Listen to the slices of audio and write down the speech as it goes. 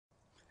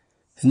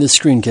In this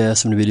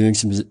screencast, I'm going to be doing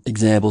some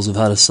examples of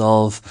how to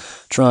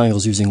solve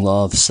triangles using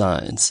law of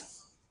sines.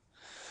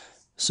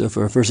 So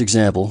for our first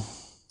example,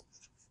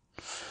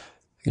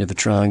 we can have a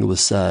triangle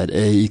with side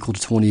A equal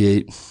to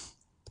 28,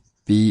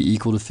 B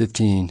equal to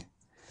 15,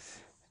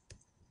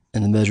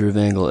 and the measure of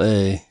angle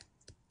A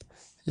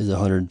is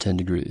 110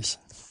 degrees.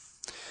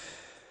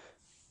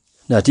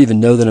 Now, to even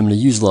know that I'm going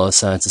to use law of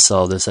sines to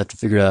solve this, I have to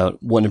figure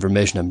out what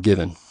information I'm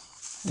given.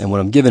 And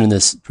what I'm given in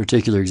this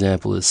particular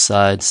example is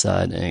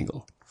side-side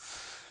angle.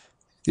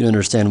 If you don't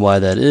understand why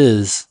that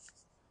is,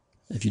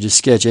 if you just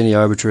sketch any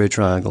arbitrary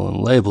triangle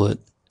and label it,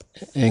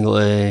 angle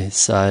A,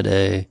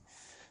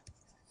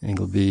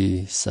 angle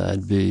B,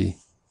 side B,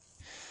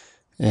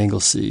 angle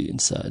C, and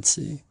side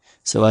C.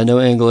 So I know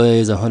angle A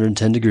is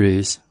 110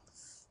 degrees,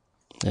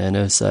 and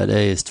I know side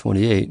A is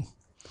 28,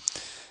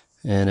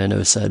 and I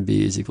know side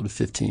B is equal to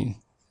 15.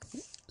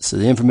 So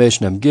the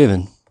information I'm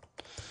given,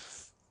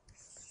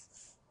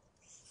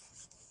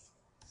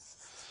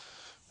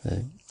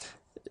 okay,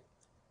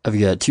 I've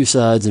got two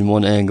sides and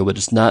one angle, but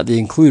it's not the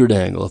included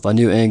angle. If I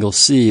knew angle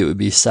C, it would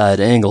be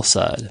side angle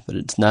side, but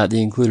it's not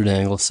the included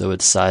angle, so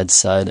it's side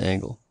side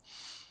angle.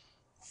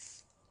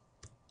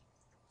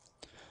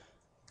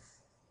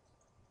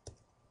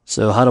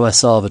 So how do I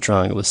solve a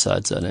triangle with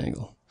side side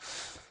angle?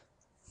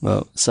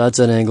 Well, side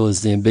side angle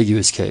is the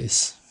ambiguous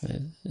case.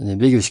 In the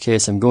ambiguous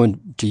case, I'm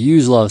going to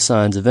use law of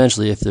sines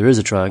eventually if there is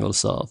a triangle to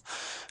solve.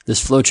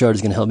 This flowchart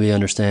is going to help me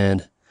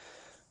understand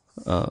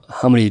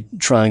how many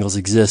triangles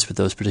exist with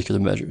those particular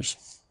measures.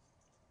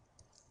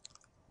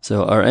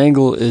 So our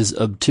angle is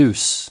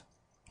obtuse,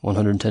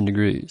 110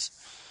 degrees.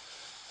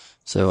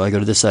 So I go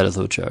to this side of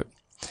the flowchart.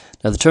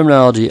 Now the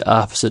terminology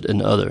opposite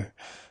and other.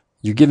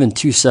 You're given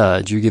two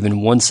sides. You're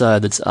given one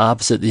side that's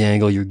opposite the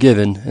angle you're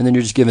given, and then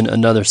you're just given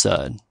another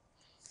side.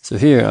 So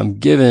here I'm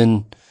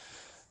given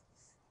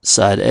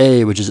side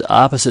A, which is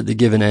opposite the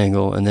given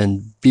angle, and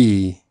then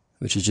B,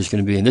 which is just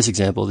going to be, in this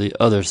example, the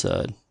other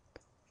side.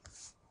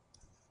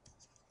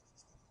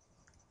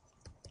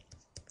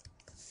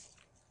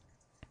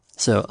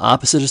 So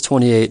opposite is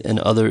 28 and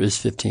other is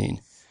 15.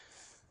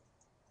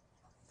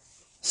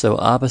 So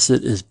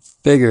opposite is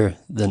bigger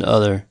than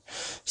other.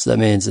 So that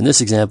means in this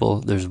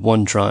example, there's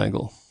one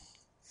triangle.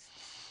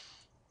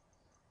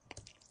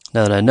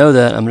 Now that I know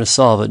that, I'm going to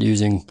solve it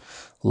using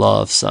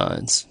law of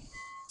sines.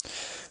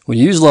 When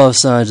you use law of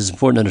sines, it's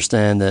important to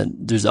understand that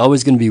there's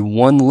always going to be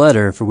one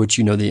letter for which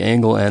you know the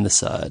angle and the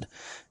side.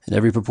 And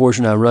every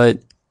proportion I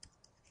write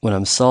when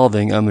I'm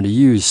solving, I'm going to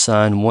use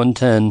sine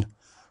 110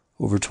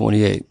 over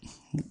 28.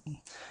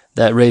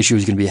 That ratio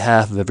is going to be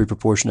half of every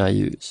proportion I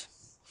use.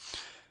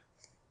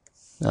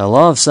 Now,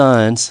 law of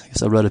sines, I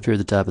guess I'll write up here at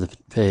the top of the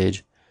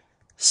page,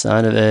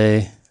 sine of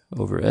A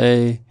over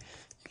A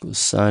equals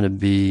sine of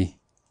B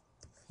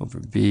over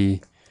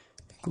B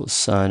equals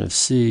sine of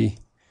C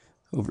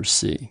over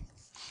C.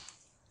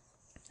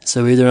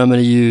 So either I'm going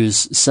to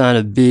use sine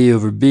of B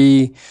over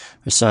B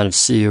or sine of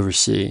C over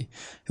C.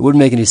 It wouldn't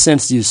make any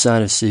sense to use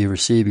sine of C over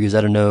C because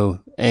I don't know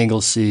angle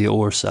C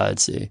or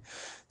side C.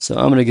 So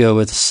I'm going to go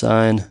with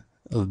sine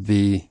of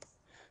B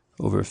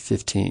over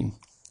 15.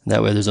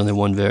 That way there's only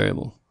one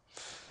variable.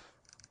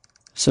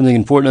 Something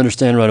important to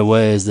understand right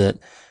away is that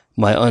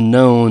my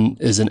unknown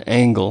is an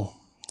angle.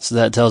 So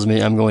that tells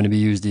me I'm going to be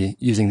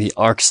using the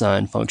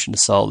arcsine function to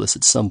solve this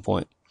at some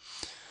point.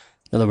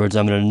 In other words,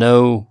 I'm going to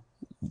know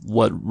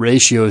what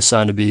ratio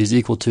sine of B is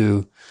equal to,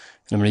 and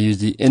I'm going to use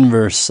the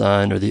inverse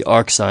sine or the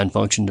arcsine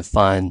function to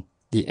find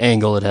the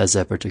angle that has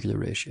that particular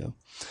ratio.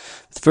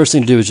 The first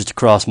thing to do is just to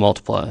cross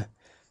multiply.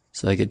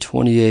 So I get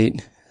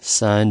 28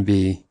 sine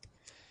B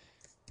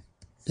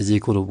is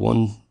equal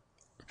to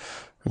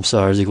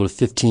is equal to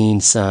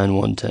 15 sine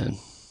 110.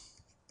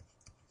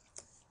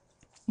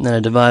 And then I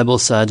divide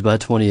both sides by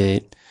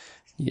 28.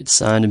 You get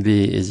sine of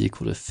B is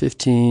equal to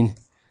 15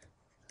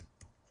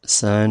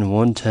 sine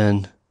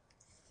 110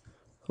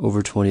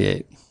 over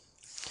 28.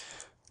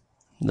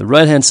 The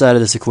right-hand side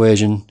of this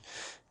equation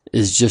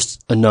is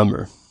just a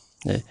number.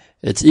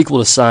 It's equal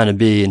to sine of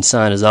B, and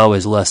sine is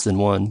always less than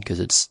 1 because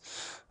it's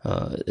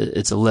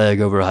a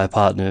leg over a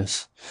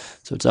hypotenuse.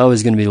 So it's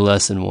always going to be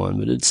less than 1,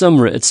 but it's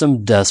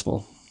some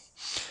decimal.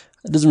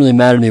 It doesn't really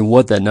matter to me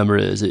what that number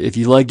is. If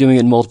you like doing it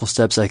in multiple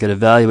steps, I could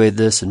evaluate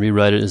this and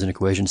rewrite it as an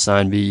equation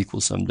sine B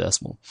equals some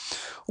decimal.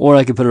 Or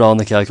I could put it all in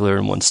the calculator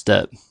in one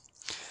step.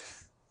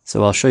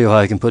 So I'll show you how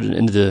I can put it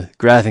into the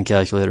graphing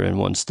calculator in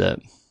one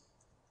step.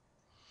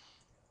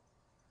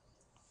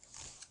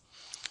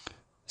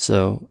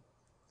 So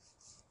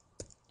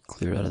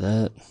clear out of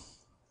that.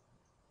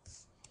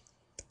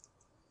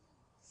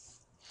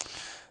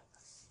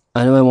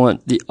 I know I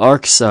want the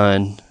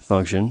arcsine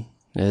function.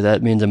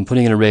 That means I'm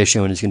putting in a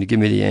ratio and it's going to give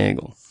me the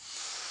angle.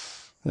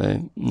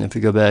 Right? And if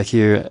we go back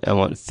here, I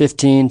want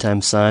 15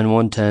 times sine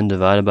 110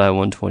 divided by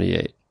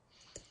 128.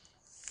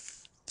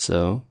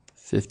 So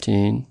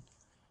 15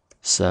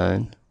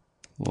 sine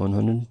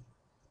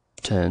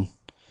 110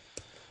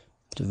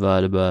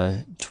 divided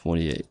by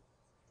 28.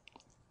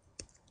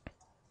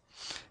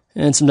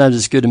 And sometimes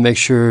it's good to make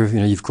sure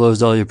you've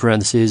closed all your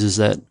parentheses, as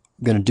that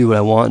going to do what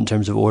I want in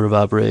terms of order of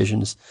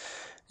operations.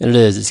 And it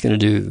is. It's going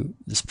to do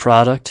this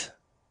product.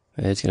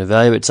 It's going to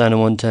evaluate sine of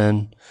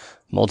 110,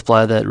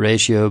 multiply that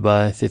ratio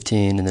by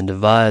 15, and then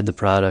divide the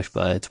product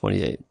by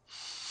 28.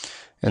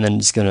 And then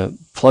it's going to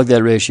plug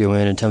that ratio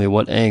in and tell me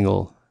what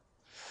angle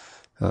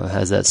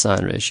has that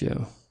sine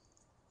ratio.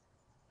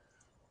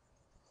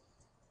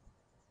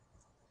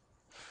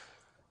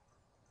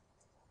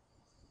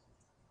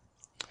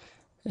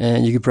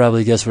 And you could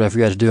probably guess what I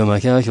forgot to do on my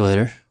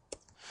calculator.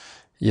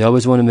 You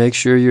always want to make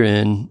sure you're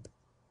in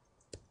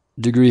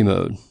degree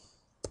mode.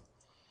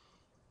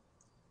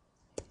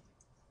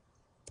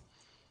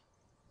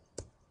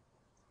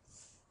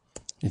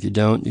 If you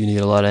don't, you're going to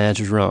get a lot of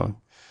answers wrong.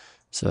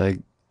 So I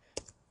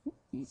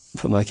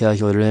put my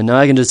calculator in. Now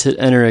I can just hit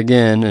enter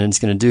again, and it's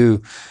going to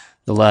do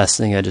the last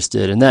thing I just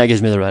did, and that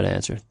gives me the right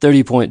answer,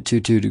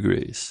 30.22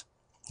 degrees.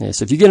 Okay,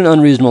 so if you get an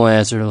unreasonable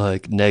answer,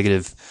 like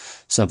negative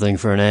something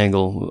for an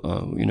angle,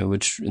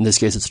 which in this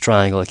case it's a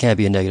triangle, it can't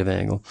be a negative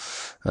angle,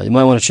 you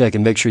might want to check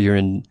and make sure you're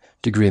in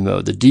degree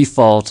mode. The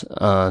default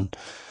on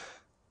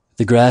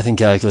the graphing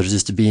calculator is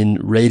just to be in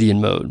radian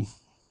mode.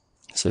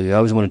 So you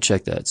always want to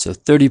check that. So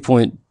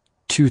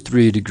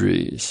 30.23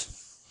 degrees.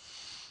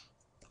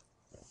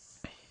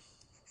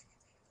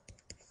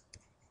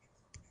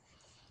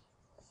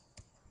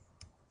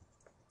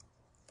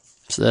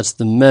 So that's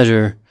the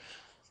measure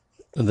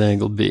of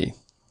angle B.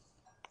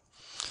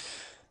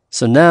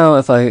 So now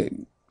if I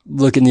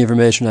look in the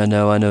information I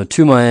know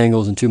 2 my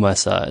angles and 2 my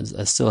sides.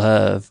 I still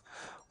have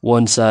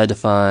one side to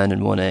find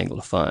and one angle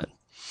to find.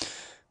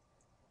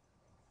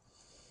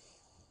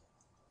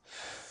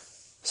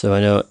 So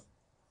I know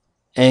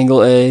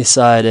angle A,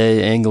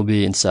 angle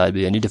B, and side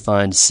B. I need to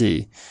find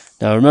C.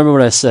 Now remember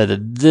what I said,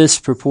 that this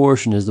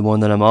proportion is the one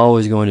that I'm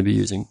always going to be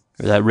using,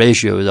 or that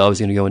ratio is always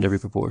going to go into every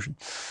proportion.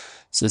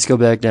 So let's go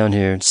back down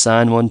here.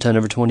 Sine 110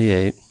 over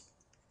 28.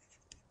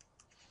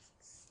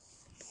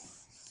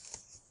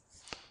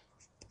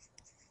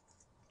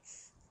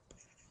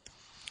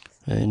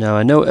 Okay, now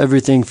I know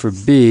everything for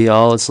B.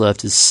 All that's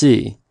left is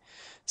C.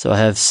 So I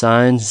have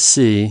sine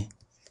C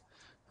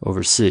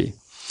over C.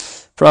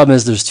 Problem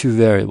is there's 2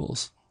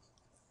 variables.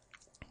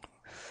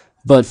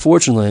 But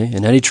fortunately,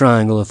 in any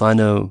triangle, if I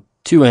know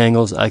 2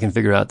 angles, I can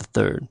figure out the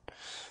third.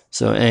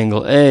 So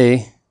angle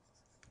A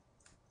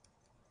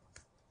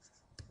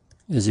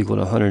is equal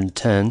to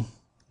 110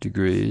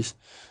 degrees.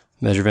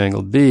 Measure of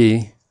angle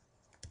B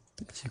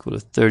is equal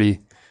to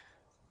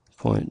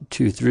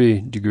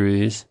 30.23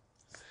 degrees.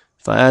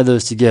 If I add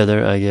those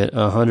together, I get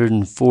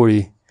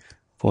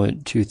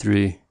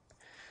 140.23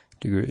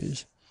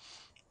 degrees.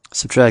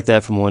 Subtract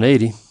that from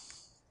 180.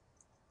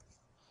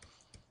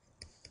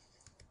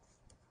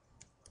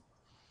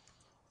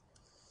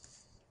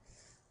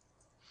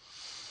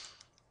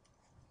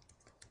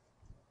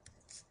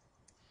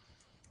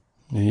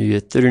 And you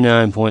get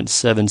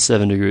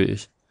 39.77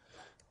 degrees.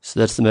 So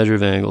that's the measure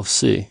of angle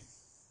C.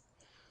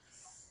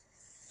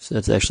 So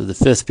that's actually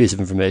the 5th piece of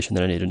information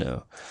that I need to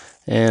know.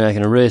 And I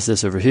can erase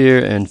this over here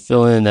and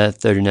fill in that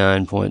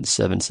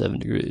 39.77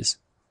 degrees.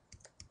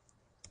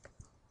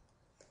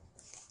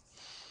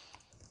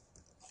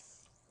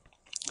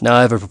 Now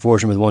I have a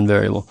proportion with one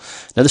variable.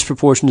 Now this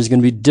proportion is going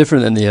to be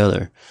different than the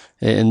other.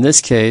 In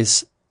this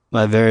case,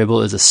 my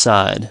variable is a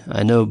side.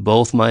 I know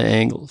both my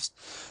angles.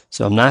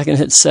 So I'm not going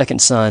to hit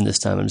second sine this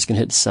time. I'm just going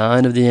to hit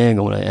sine of the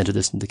angle when I enter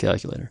this into the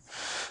calculator.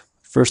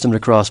 First I'm going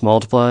to cross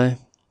multiply.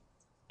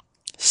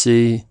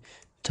 C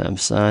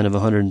times sine of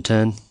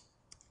 110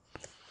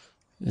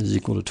 is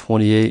equal to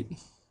 28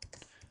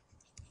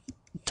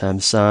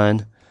 times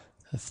sine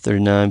of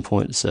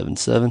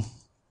 39.77.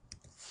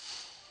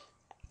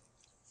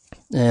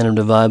 And I'm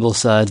divide both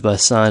sides by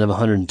sine of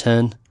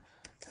 110.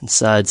 And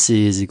side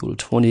C is equal to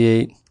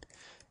 28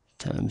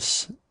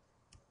 times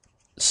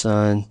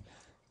sine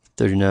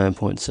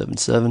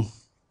 39.77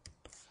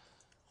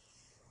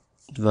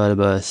 divided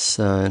by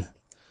sine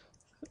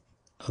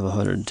of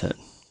 110.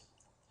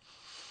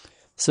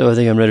 So I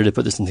think I'm ready to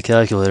put this in the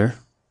calculator.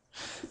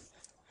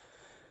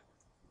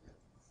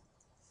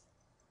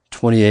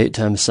 28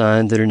 times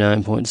sine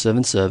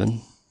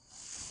 39.77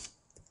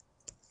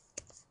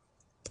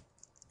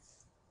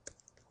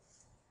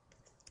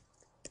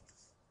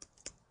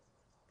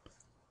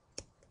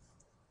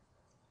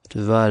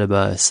 divided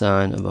by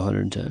sine of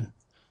 110.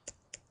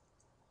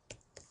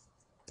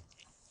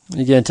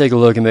 Again, take a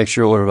look and make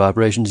sure order of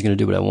operations is going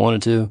to do what I want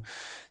it to.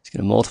 It's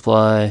going to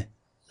multiply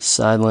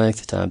side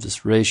length times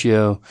this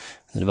ratio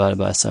and divide it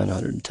by sine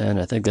 110.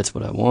 I think that's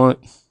what I want.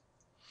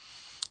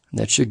 And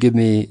that should give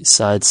me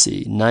side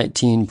C,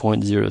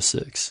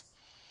 19.06.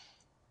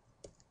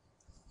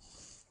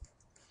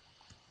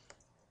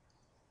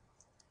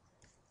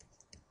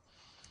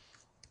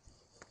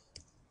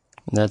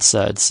 And that's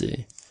side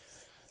C.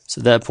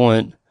 So at that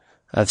point,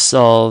 I've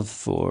solved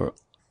for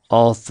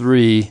all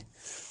 3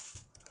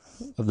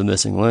 of the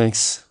missing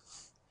lengths,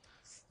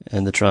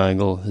 and the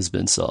triangle has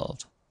been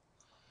solved.